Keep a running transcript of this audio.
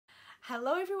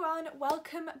Hello everyone,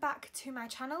 welcome back to my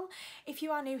channel. If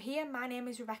you are new here, my name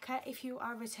is Rebecca. If you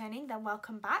are returning, then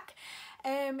welcome back.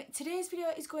 Today's video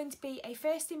is going to be a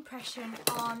first impression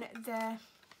on the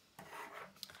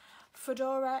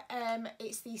Phoera.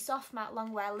 It's the Soft Matte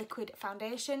Longwear Liquid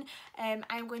Foundation.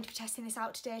 I'm going to be testing this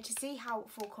out today to see how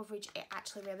full coverage it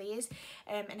actually really is,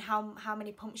 and how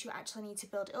many pumps you actually need to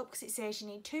build it up, because it says you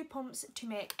need 2 pumps to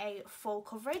make a full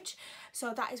coverage.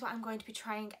 So that is what I'm going to be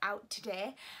trying out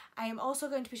today. I am also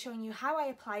going to be showing you how I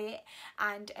apply it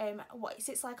and what it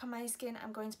sits like on my skin.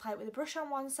 I'm going to apply it with a brush on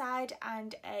one side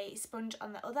and a sponge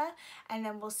on the other, and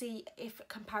then we'll see if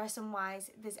comparison wise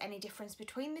there's any difference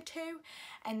between the two,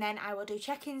 and then I will do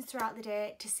check-ins throughout the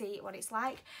day to see what it's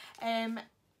like.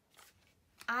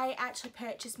 I actually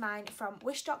purchased mine from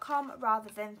wish.com rather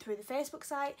than through the Facebook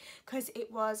site, because it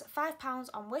was £5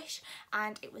 on Wish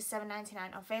and it was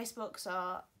 £7.99 on Facebook.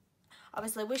 So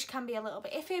obviously Wish can be a little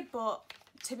bit iffy, but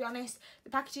to be honest, the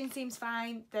packaging seems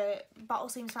fine, the bottle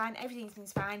seems fine, everything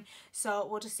seems fine, so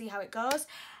we'll just see how it goes.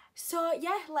 So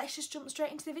yeah, let's just jump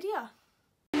straight into the video.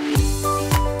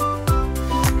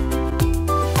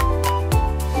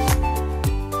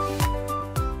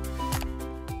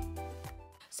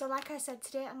 So like I said,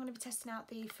 today I'm going to be testing out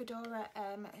the Phoera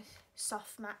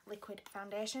Soft Matte Liquid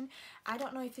Foundation. I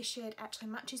don't know if this shade actually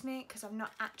matches me, because I've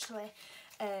not actually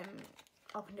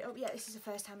opened it up yet. This is the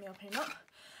first time I'm opening it up.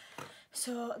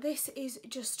 So this is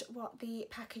just what the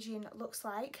packaging looks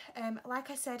like. Like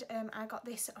I said, I got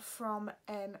this from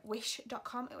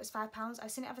wish.com. It was £5.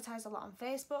 I've seen it advertised a lot on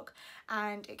Facebook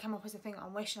and it came up as a thing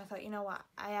on Wish, and I thought, you know what,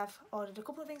 I have ordered a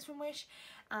couple of things from Wish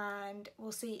and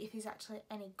we'll see if it's actually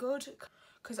any good,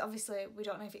 because obviously we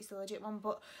don't know if it's the legit one.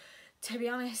 But to be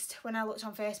honest, when I looked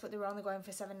on Facebook, they were only going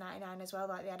for £7.99 as well.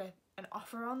 Like, they had an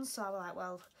offer on, so I was like,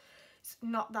 well, it's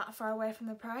not that far away from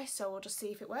the price, so we'll just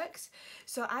see if it works.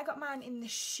 So I got mine in the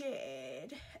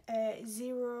shade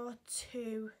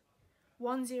 102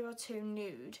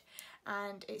 Nude,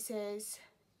 and it says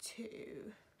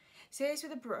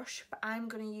with a brush, but I'm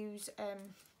going to use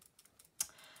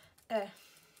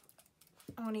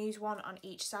one on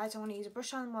each side. So I'm going to use a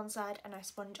brush on one side and a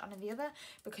sponge on the other,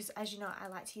 because as you know, I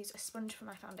like to use a sponge for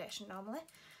my foundation normally.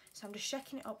 So I'm just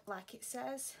shaking it up like it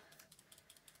says.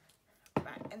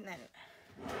 Right,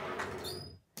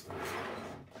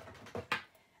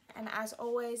 and as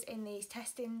always in these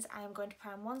testings, I am going to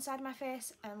prime one side of my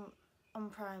face and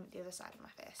unprime the other side of my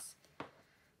face.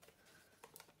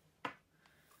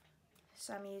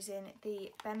 So I'm using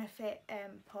the Benefit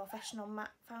Professional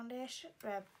Matte Foundation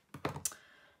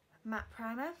matte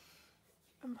primer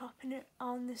and popping it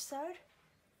on this side.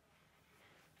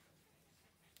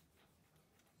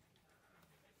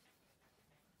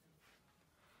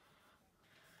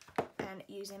 And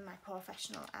using my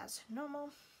Professional as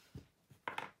normal.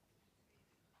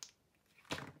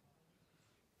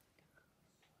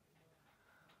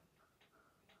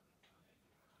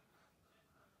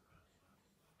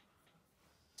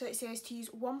 So it says to use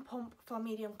 1 pump for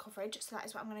medium coverage, so that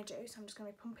is what I'm going to do. So I'm just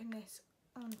going to be pumping this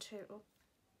onto, oh,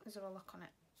 there's a lock on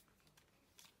it.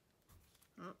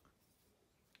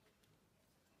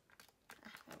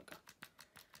 There we go.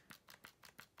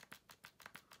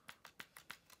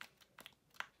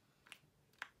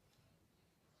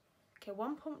 Okay,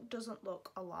 1 pump doesn't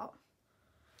look a lot,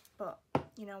 but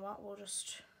you know what, we'll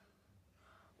just...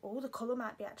 Oh, the colour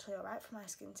might be actually alright for my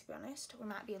skin, to be honest. We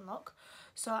might be in luck.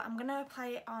 So I'm going to apply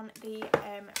it on the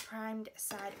primed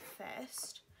side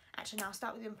first. Actually, no, I'll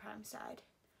start with the unprimed side.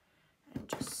 And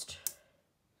just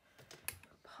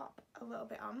pop a little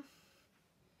bit on.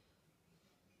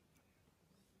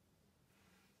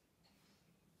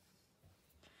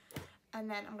 And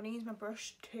then I'm going to use my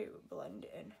brush to blend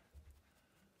it in.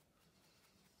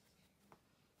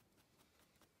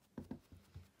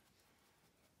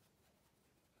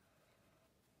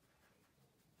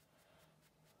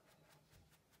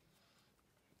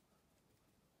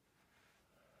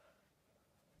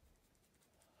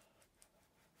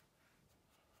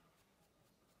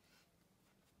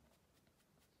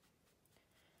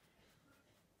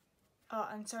 Oh,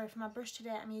 and sorry, for my brush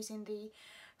today, I'm using the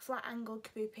flat angled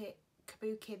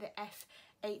Kabuki, the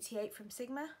F88 from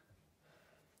Sigma.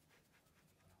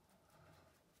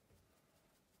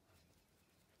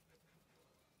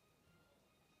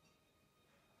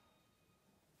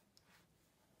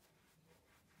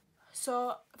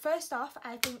 So first off,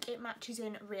 I think it matches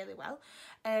in really well.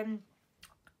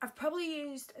 I've probably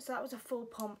used, so that was a full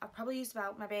pump, I've probably used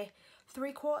about maybe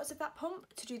 3/4 of that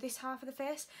pump to do this half of the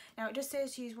face. Now it just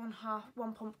says to use one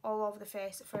pump all over the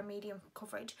face for a medium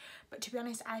coverage, but to be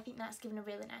honest I think that's given a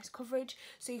really nice coverage,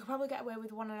 so you could probably get away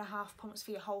with 1.5 pumps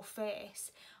for your whole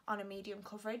face on a medium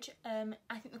coverage.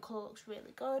 I think the colour looks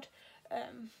really good,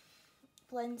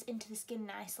 blends into the skin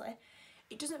nicely.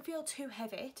 It doesn't feel too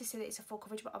heavy to say that it's a full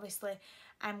coverage, but obviously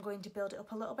I'm going to build it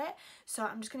up a little bit. So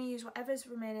I'm just going to use whatever's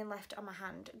remaining left on my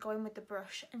hand, go in with the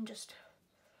brush and just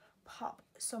pop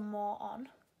some more on,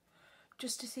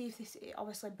 just to see if this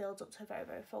obviously builds up to a very,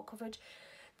 very full coverage.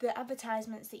 The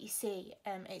advertisements that you see,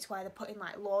 it's why they're putting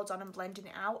like loads on and blending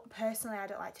it out. Personally, I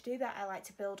don't like to do that. I like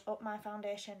to build up my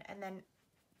foundation and then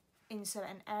in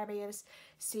certain areas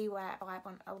see where I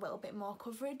want a little bit more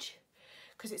coverage.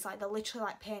 Because it's like they're literally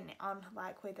like painting it on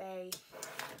like with a,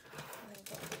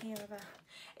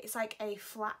 it's like a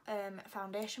flat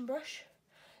foundation brush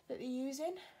that they're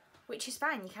using, which is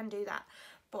fine, you can do that,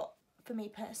 but for me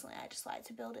personally I just like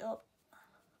to build it up.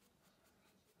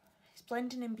 It's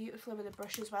blending in beautifully with the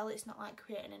brush as well, it's not like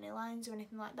creating any lines or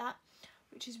anything like that,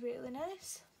 which is really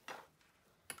nice.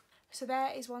 So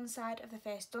there is one side of the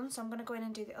face done, so I'm going to go in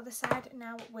and do the other side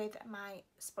now with my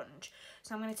sponge.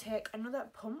 So I'm going to take another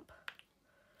pump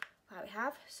like we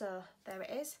have, so there it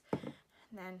is, and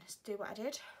then just do what I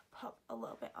did, pop a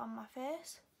little bit on my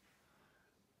face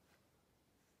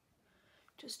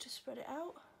just to spread it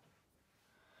out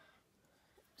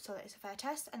so that it's a fair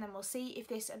test, and then we'll see if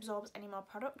this absorbs any more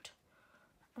product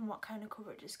and what kind of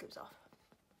coverage this gives off.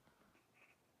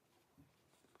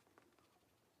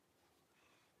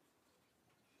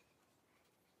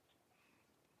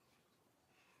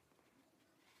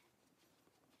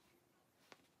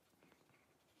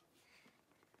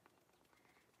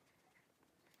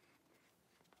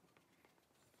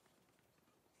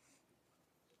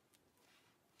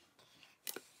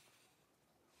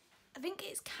 I think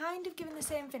it's kind of given the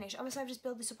same finish. Obviously I've just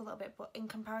built this up a little bit, but in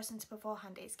comparison to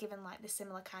beforehand it's given like the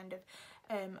similar kind of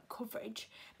coverage.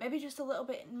 Maybe just a little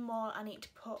bit more I need to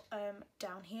put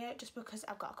down here, just because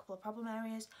I've got a couple of problem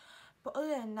areas. But other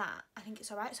than that, I think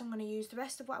it's alright, so I'm going to use the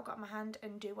rest of what I've got in my hand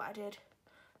and do what I did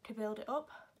to build it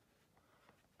up.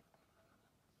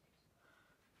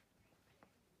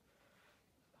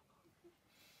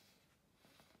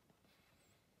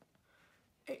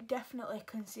 It definitely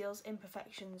conceals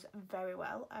imperfections very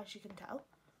well, as you can tell.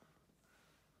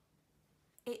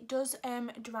 It does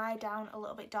dry down a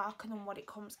little bit darker than what it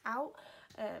comes out,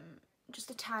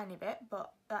 just a tiny bit,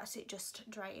 but that's it just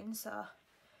drying, so.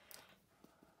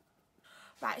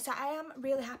 Right, so I am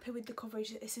really happy with the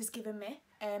coverage that this has given me.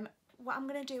 What I'm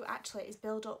going to do actually is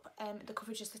build up the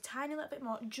coverage just a tiny little bit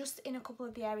more, just in a couple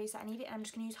of the areas that I need it, and I'm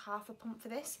just going to use half a pump for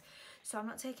this. So I'm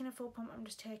not taking a full pump, I'm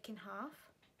just taking half.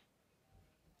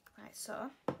 Like so,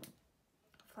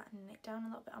 flattening it down a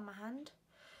little bit on my hand.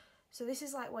 So this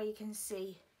is like where you can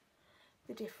see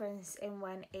the difference in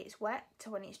when it's wet to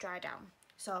when it's dry down.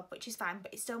 So, which is fine,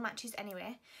 but it still matches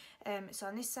anyway. So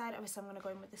on this side, obviously I'm going to go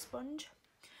in with the sponge.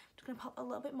 I'm just going to pop a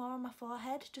little bit more on my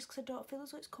forehead, just because I don't feel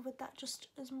as though it's covered that just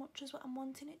as much as what I'm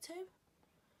wanting it to. A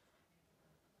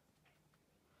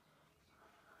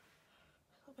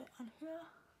little bit on here.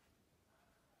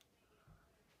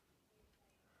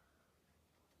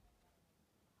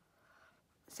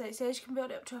 So it says you can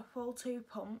build it up to a full 2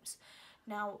 pumps.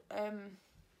 Now, I'm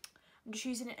just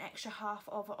using an extra half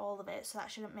over all of it, so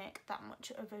that shouldn't make that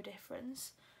much of a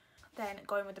difference. Then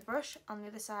going with the brush on the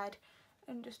other side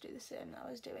and just do the same that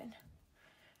I was doing.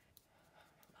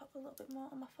 Pop a little bit more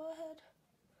on my forehead.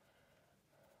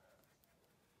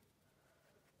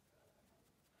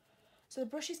 So the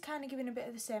brush is kind of giving a bit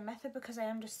of the same method because I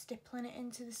am just stippling it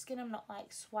into the skin, I'm not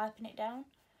like swiping it down.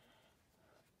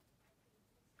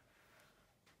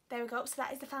 There we go, so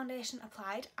that is the foundation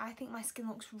applied. I think my skin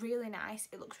looks really nice,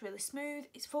 it looks really smooth,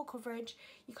 it's full coverage,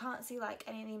 you can't see like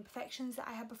any of the imperfections that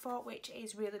I had before, which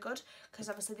is really good, because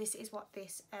obviously this is what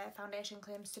this foundation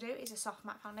claims to do, is a soft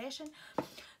matte foundation.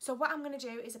 So what I'm going to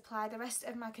do is apply the rest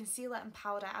of my concealer and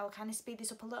powder. I will kind of speed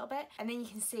this up a little bit, and then you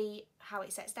can see how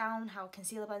it sets down, how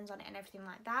concealer blends on it and everything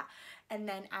like that. And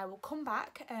then I will come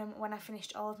back when I've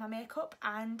finished all of my makeup,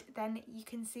 and then you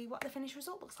can see what the finished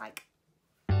result looks like.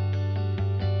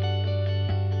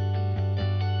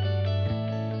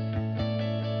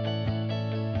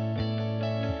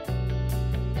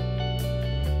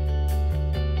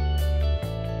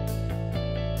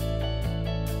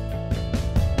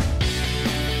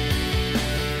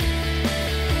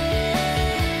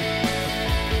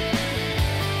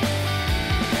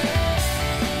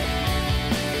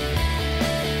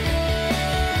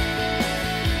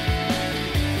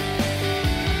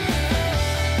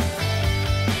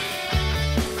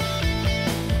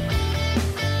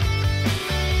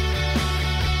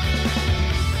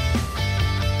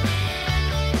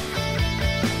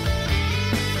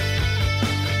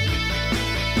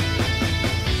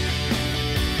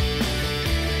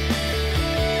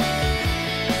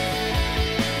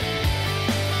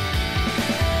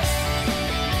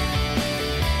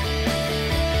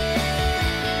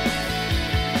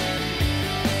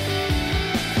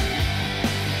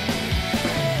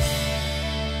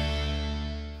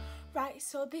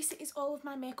 Alright, so this is all of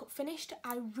my makeup finished.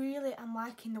 I really am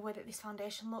liking the way that this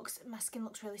foundation looks. My skin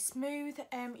looks really smooth.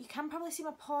 You can probably see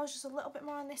my pores just a little bit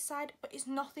more on this side, but it's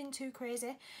nothing too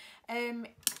crazy.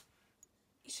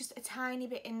 It's just a tiny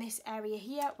bit in this area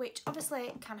here, which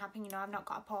obviously can happen, you know, I've not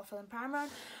got a pore filling primer on,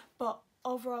 but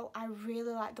overall I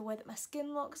really like the way that my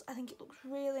skin looks. I think it looks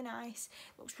really nice,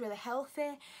 it looks really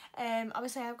healthy.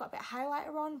 Obviously I've got a bit of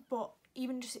highlighter on, but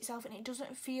even just itself, and it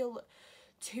doesn't feel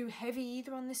too heavy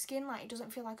either on the skin, like it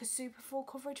doesn't feel like a super full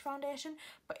coverage foundation,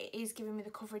 but it is giving me the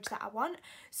coverage that I want.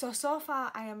 So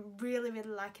far I am really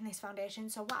liking this foundation.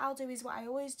 So what I'll do is what I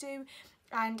always do,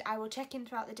 and I will check in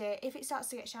throughout the day. If it starts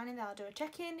to get shiny, then I'll do a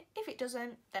check-in. If it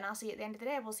doesn't, then I'll see you at the end of the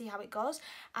day. We'll see how it goes.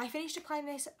 I finished applying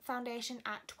this foundation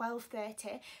at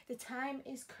 12:30. The time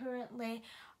is currently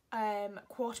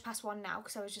 1:15 now,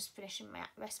 because I was just finishing my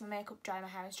rest of my makeup, drying my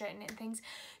hair and straightening it and things.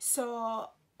 So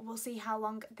we'll see how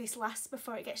long this lasts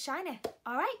before it gets shiny.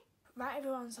 Alright? Right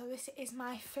everyone, so this is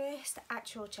my first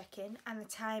actual check-in, and the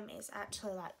time is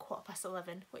actually like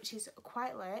 11:15, which is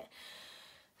quite late.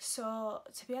 So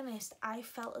to be honest, I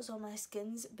felt as though my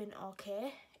skin's been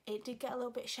okay. It did get a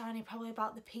little bit shiny probably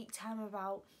about the peak time,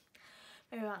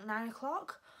 maybe about 9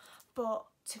 o'clock. But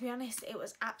to be honest, it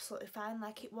was absolutely fine.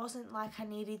 Like, it wasn't like I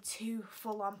needed to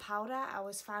full on powder. I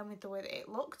was fine with the way that it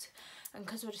looked, and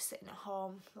because we're just sitting at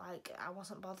home, like, I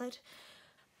wasn't bothered.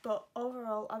 But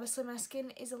overall, obviously my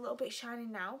skin is a little bit shiny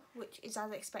now, which is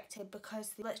as expected,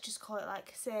 because let's just call it,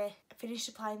 like, say I finished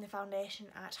applying the foundation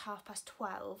at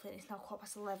 12:30 and it's now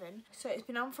 11:15. So it's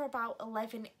been on for about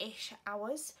 11-ish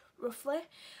hours roughly.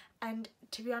 And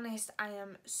to be honest, I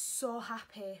am so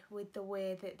happy with the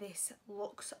way that this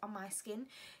looks on my skin.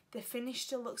 The finish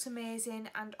still looks amazing,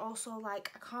 and also,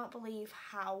 like, I can't believe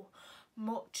how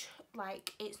much,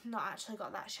 like, it's not actually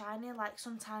got that shiny. Like,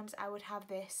 sometimes I would have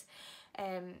this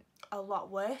a lot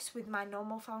worse with my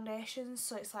normal foundations.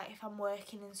 So it's like if I'm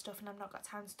working and stuff and I've not got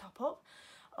time to top up,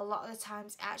 a lot of the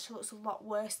times it actually looks a lot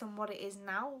worse than what it is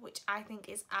now, which I think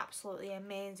is absolutely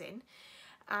amazing.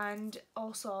 And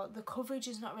also the coverage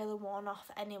is not really worn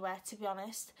off anywhere, to be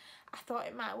honest. I thought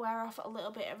it might wear off a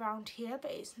little bit around here,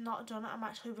 but it's not done. I'm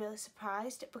actually really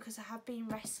surprised, because I have been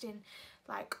resting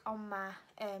like on my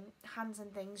hands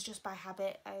and things just by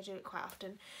habit. I do it quite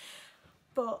often.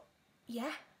 But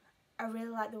yeah, I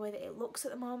really like the way that it looks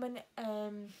at the moment.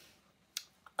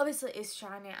 Obviously it's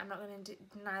shiny, I'm not going to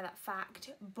deny that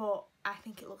fact, but I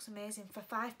think it looks amazing. For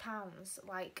 £5,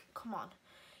 like, come on.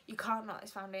 You can't knock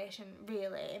this foundation,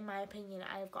 really, in my opinion.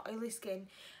 I've got oily skin,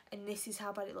 and this is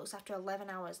how bad it looks after 11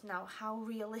 hours. Now, how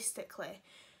realistically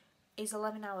is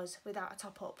 11 hours without a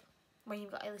top-up when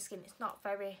you've got oily skin? It's not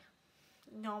very...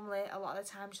 Normally, a lot of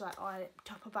the times, you're like, oh, I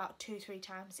top about 2-3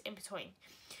 times in between,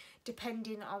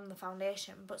 depending on the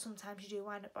foundation. But sometimes you do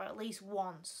wind up, or at least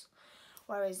once.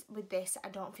 Whereas with this, I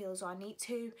don't feel as though I need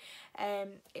to.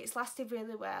 It's lasted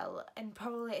really well, and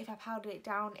probably if I powdered it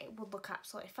down, it would look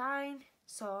absolutely fine.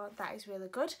 So that is really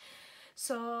good.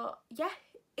 So yeah,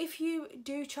 if you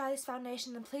do try this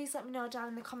foundation, then please let me know down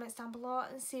in the comments down below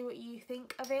and see what you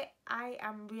think of it. I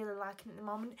am really liking it at the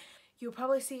moment. You'll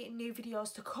probably see new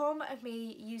videos to come of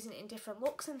me using it in different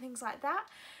looks and things like that.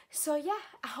 So yeah,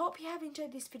 I hope you have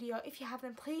enjoyed this video. If you have,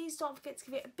 then please don't forget to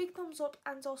give it a big thumbs up,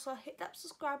 and also hit that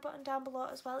subscribe button down below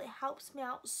as well. It helps me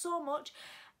out so much.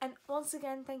 And once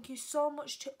again, thank you so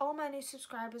much to all my new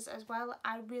subscribers as well.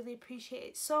 I really appreciate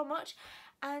it so much.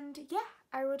 And yeah,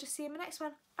 I will just see you in my next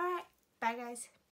one. Alright, bye guys.